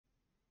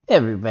Hey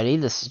everybody,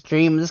 this is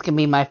Dream. This can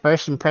be my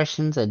first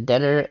impressions of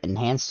Debtor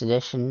Enhanced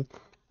Edition.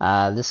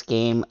 This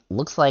game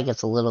looks like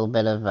it's a little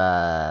bit of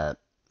a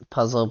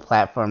puzzle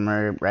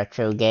platformer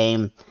retro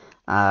game.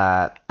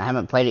 I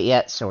haven't played it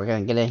yet, so we're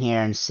gonna get in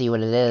here and see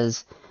what it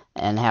is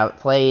and how it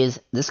plays.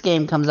 This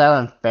game comes out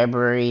on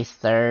February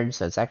 3rd,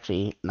 so it's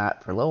actually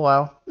not for a little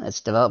while.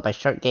 It's developed by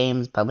Shark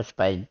Games, published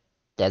by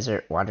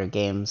Desert Water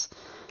Games.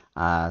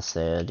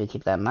 So do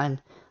keep that in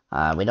mind.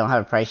 We don't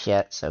have a price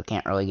yet, so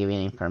can't really give you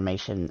any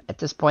information at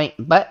this point,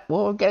 but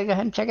we'll go ahead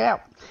and check it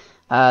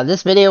out.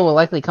 This video will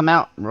likely come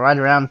out right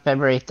around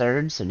February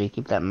 3rd, so do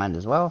keep that in mind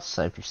as well.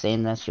 So if you're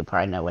seeing this, you'll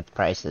probably know what the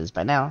price is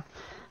by now.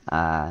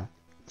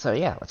 So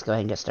yeah, let's go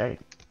ahead and get started.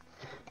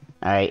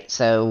 Alright,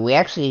 so we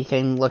actually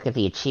can look at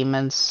the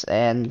achievements,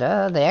 and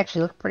they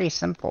actually look pretty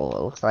simple.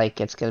 It looks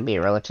like it's going to be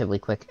a relatively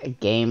quick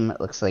game.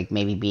 It looks like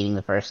maybe beating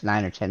the first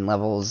 9 or 10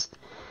 levels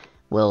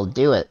will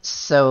do it.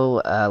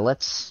 So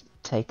let's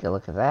take a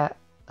look at that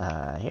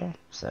here.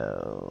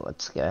 So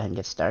let's go ahead and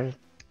get started.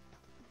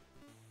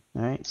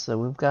 Alright, so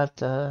we've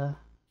got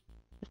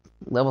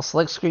level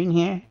select screen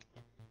here.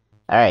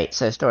 Alright,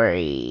 so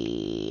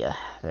story.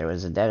 There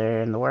was a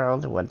debtor in the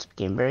world who once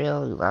became very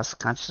ill, who lost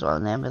consciousness while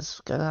in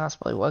ambulance, go to the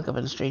hospital, he woke up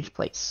in a strange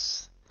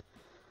place.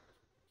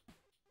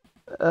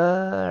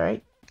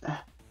 Alright.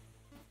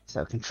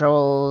 So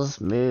controls,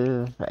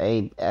 move,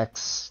 A,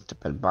 X to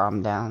put a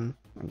bomb down,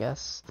 I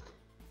guess.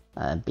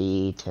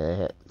 B to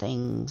hit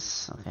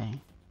things,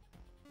 okay.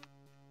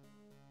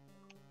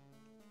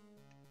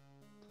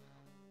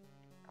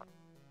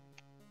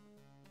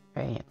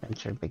 Okay,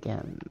 adventure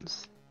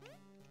begins.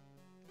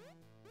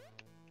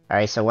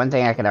 Alright, so one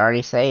thing I could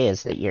already say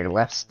is that your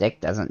left stick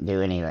doesn't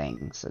do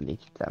anything, so do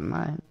keep that in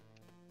mind.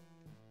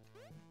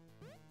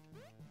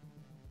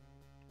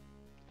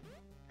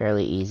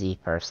 Fairly easy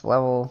first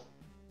level.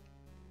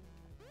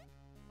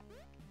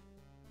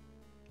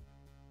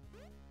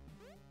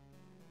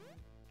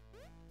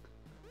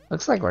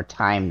 Looks like we're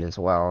timed as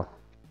well.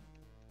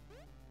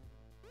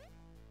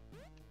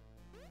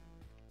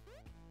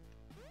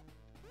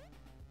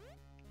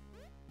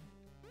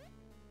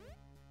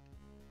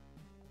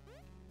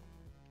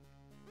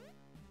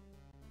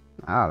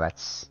 Oh,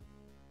 that's...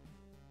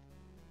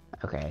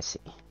 Okay, I see.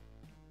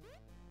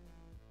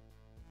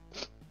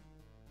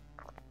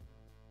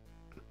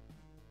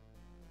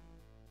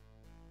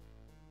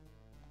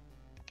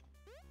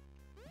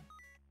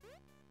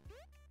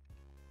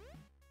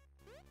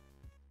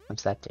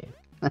 What's that do?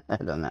 I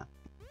don't know.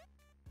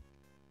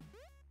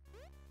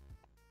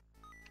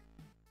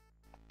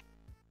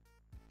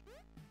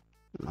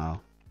 Oh,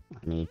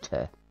 I need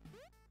the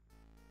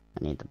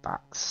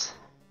box.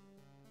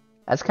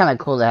 That's kind of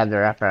cool to have the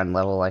wraparound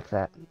level like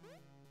that.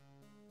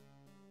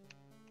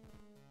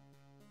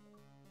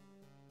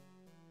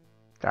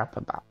 Drop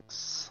a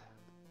box.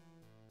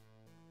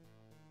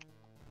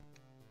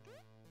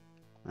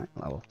 Alright,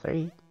 level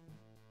 3.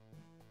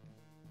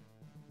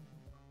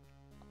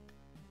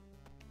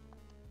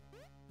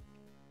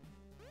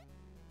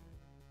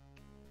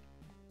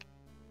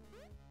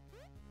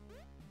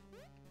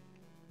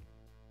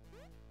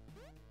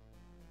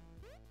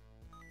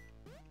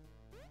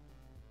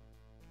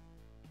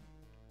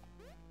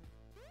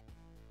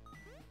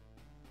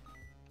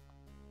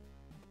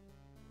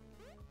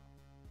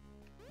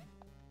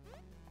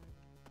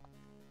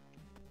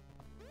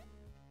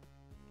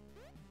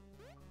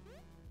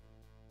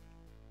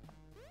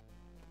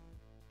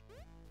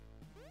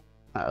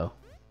 Uh-oh.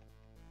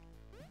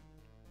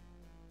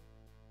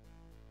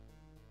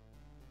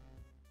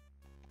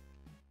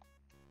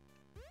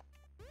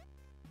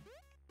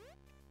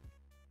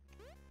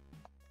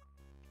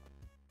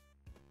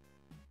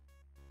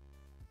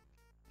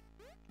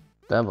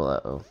 Double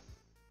O.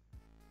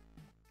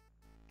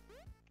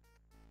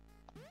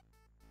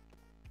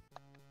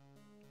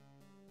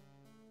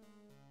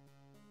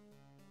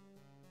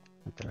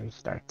 I have to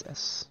restart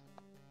this.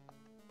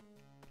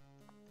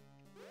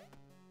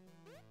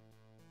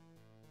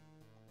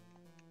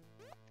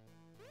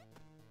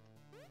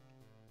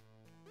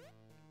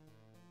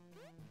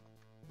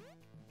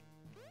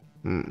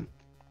 Hmm.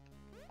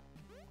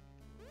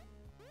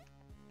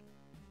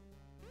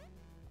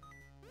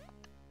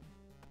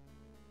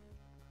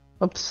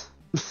 Oops.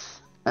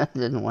 I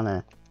didn't want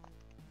to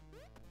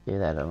do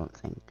that, I don't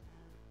think.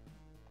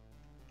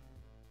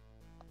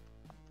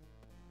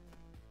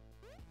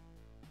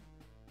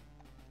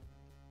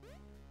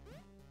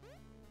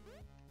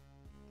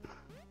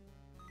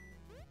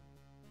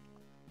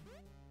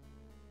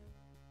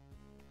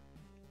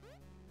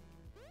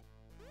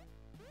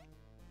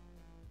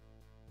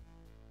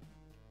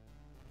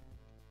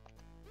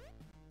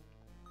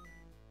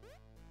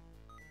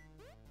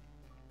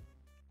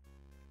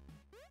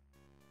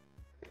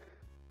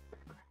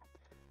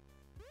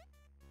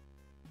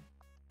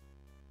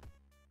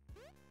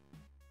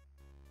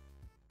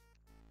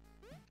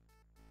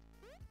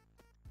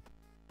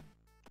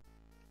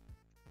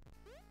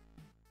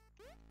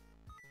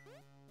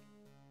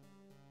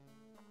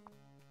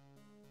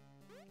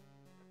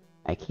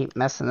 I keep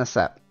messing this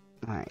up.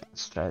 Alright,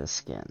 let's try this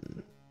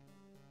again.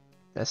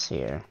 This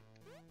here.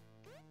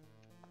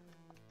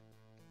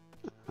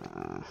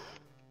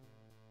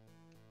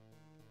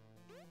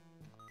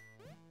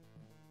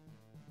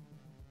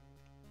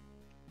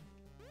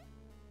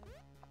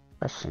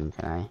 Question,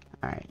 can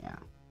I? Alright, yeah.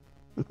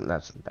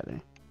 That's better.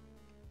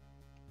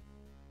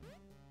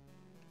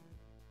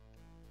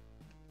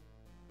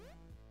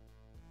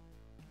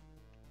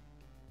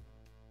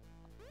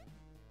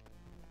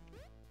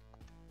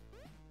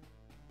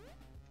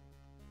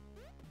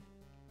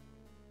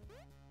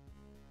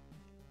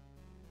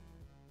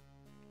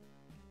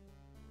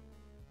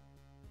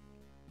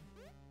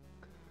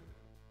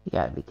 You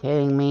gotta be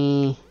kidding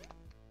me.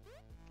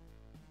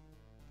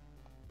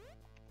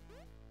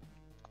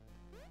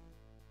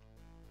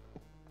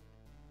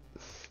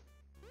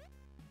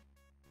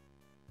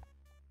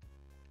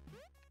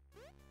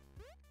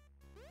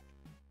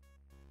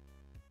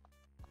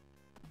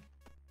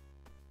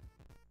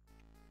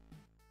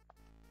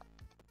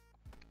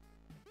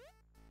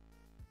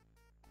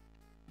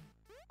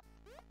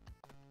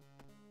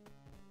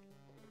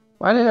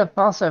 Why did it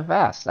fall so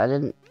fast? I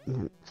didn't...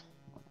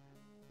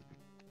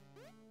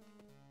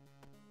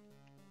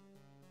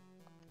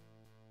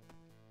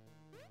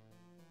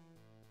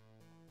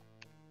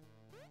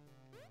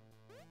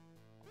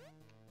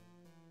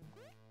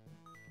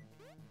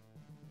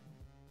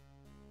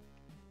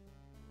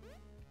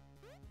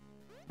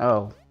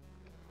 Oh.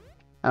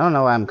 I don't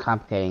know why I'm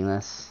complicating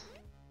this.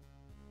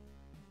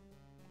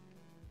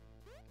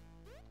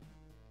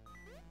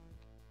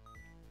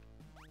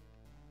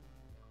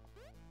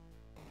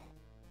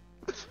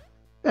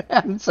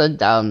 I'm so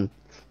dumb.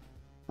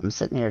 I'm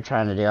sitting here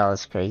trying to do all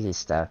this crazy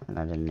stuff, and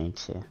I didn't need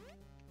to.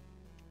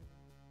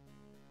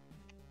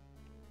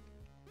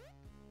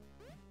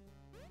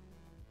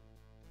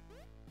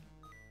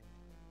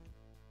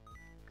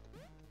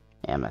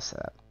 Yeah, I messed it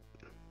up.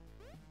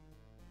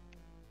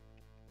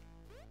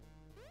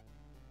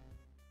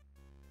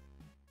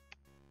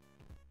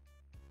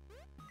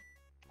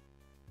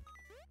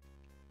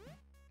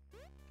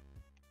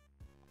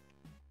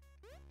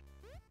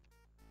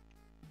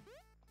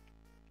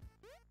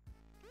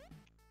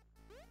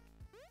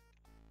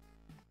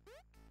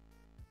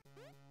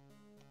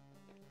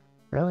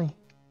 Really?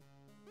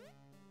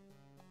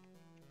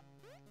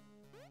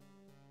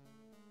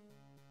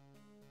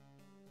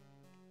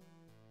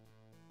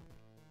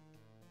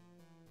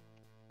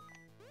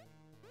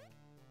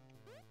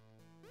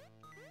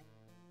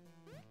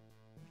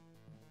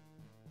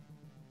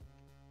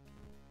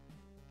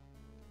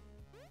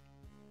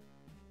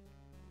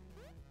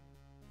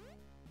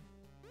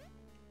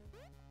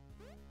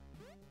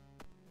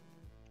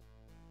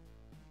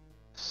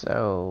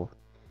 So,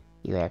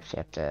 you actually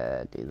have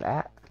to do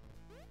that?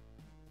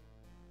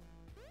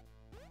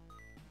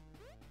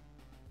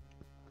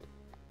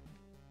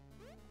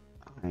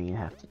 Or you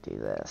have to do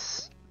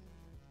this?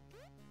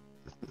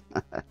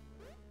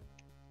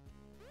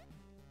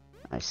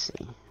 I see.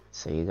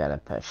 So you gotta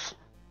push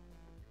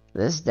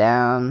this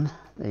down,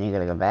 then you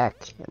gotta go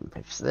back and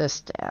push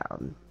this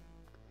down,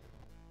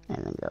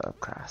 and then go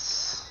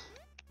across.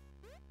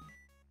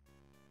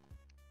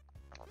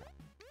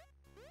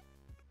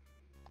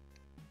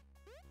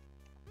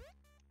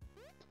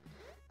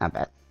 Not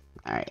bad.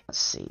 Alright, let's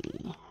see.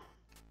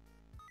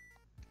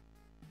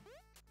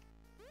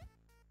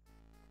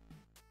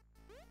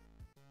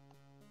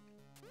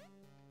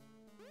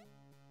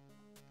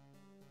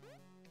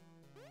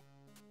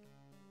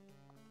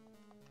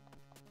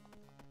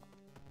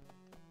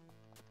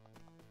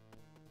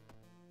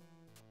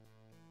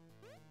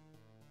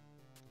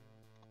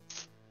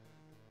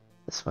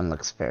 This one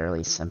looks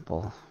fairly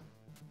simple.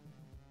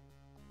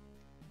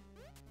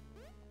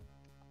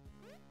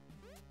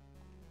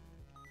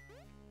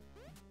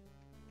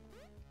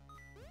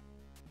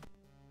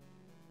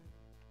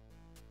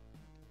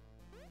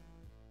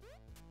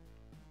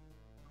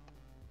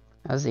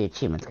 How's the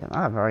achievements come? Oh,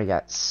 I've already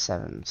got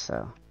 7,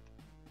 so...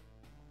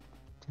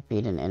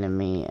 Defeat an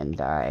enemy and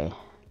die.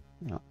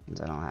 No,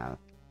 I don't have.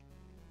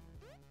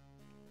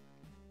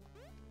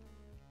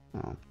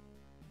 Oh.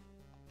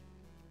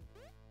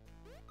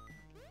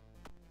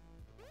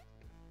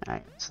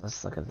 Alright, so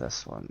let's look at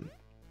this one.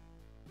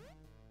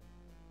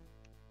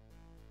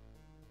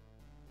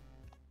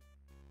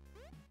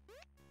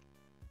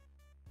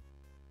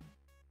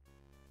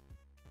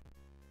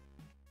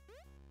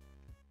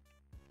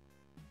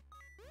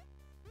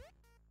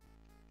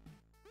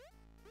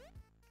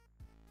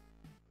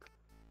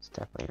 It's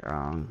definitely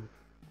wrong.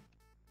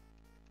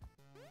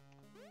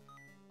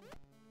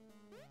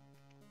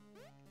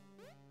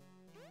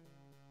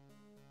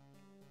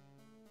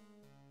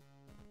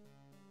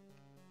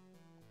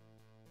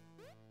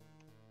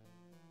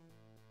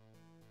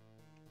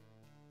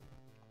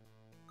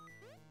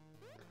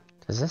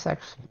 Does this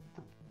actually...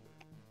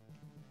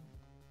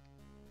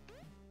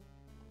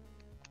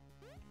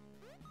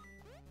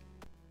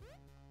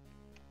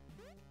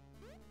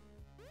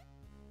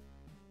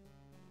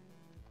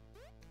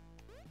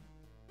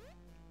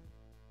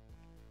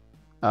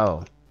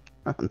 Oh,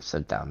 I'm so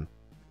dumb.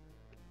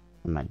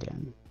 What am I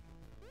doing?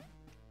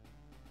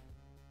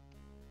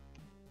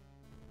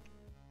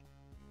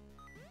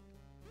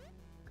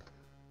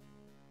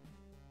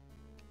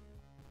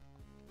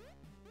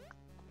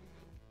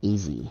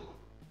 Easy.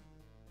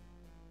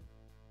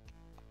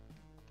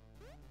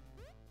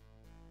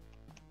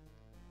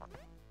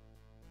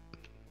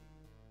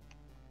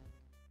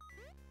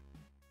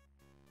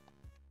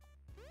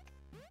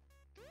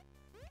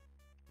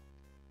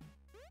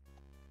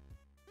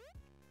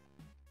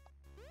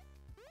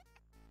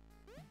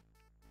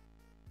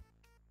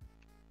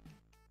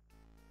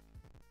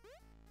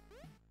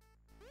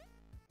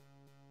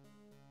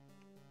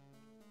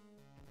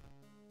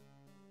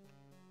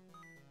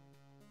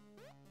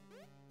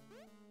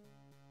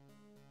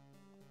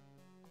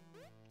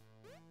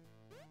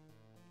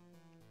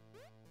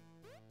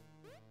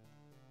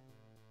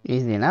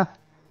 Easy enough.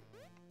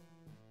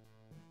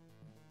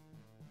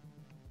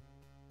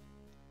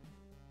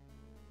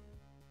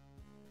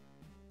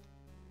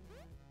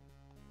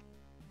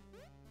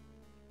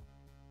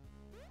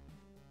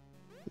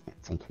 I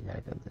think you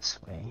gotta go this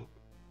way.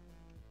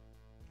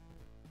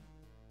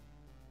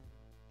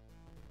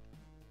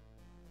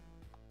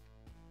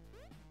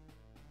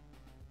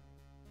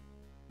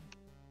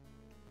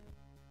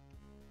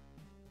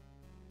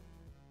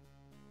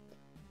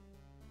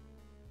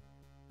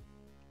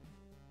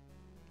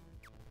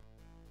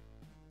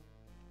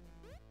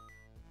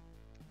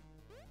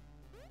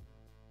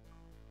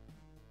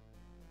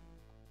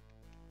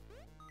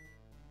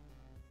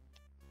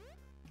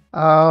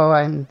 Oh,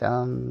 I'm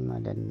dumb. I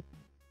didn't.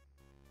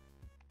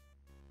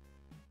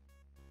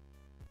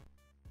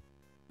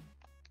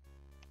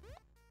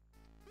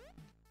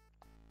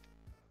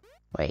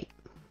 Wait.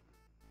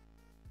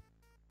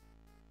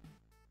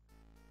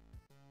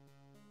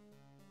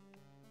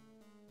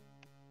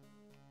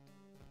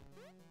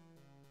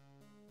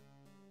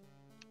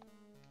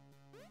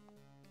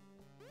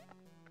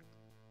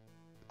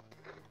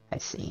 I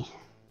see.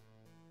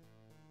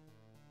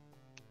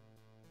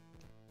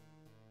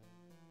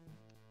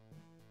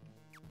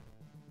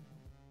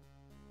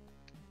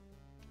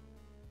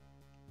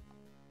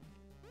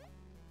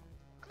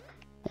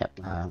 Yep,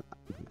 I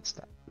messed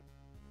up.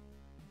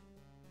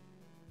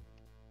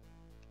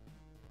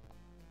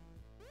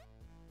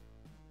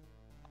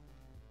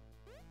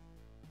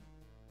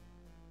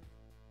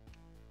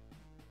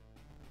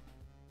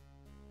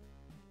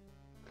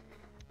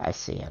 I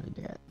see how to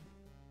do it.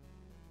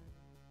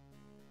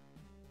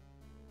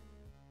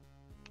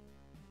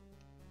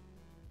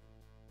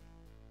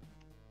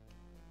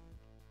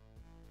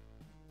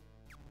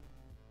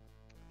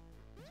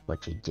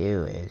 What you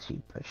do is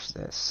you push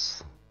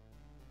this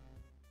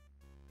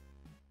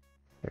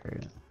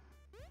through.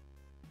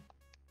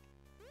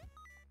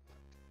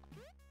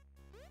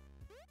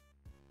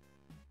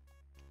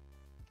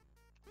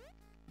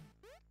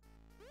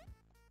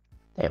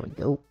 There we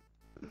go.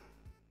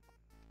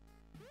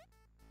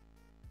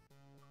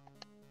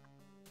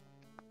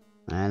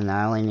 And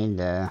I only need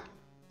to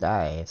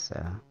die,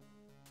 so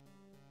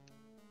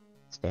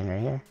stand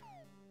right here.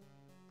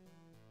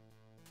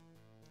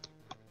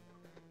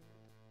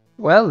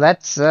 Well,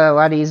 that's a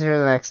lot easier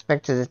than I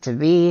expected it to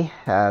be.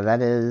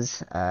 That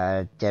is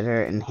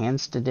Debtor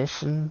Enhanced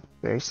Edition.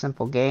 Very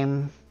simple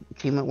game,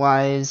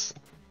 achievement-wise.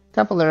 A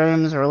couple of the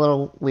rooms are a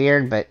little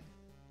weird, but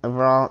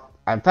overall,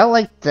 I felt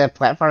like the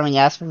platforming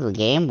aspect of the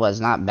game was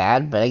not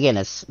bad. But again,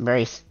 it's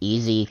very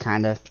easy,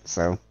 kind of,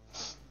 so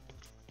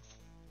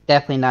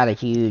definitely not a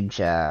huge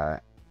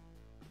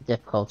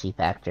difficulty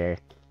factor.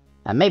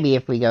 Maybe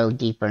if we go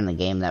deeper in the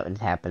game, that would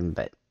happen,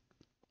 but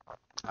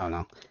I don't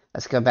know.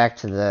 Let's go back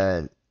to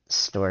the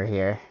store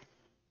here.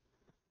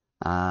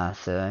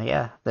 So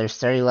yeah, there's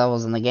 30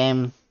 levels in the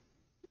game.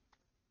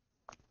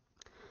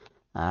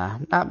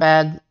 Not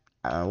bad.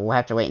 We'll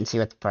have to wait and see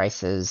what the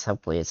price is.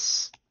 Hopefully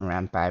it's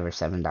around $5 or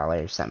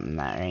 $7, something in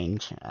that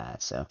range.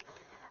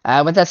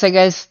 With that said,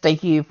 guys,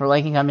 thank you for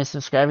liking, commenting,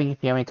 subscribing. If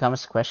you have any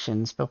comments or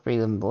questions, feel free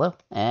to leave them below.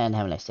 And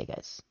have a nice day,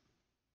 guys.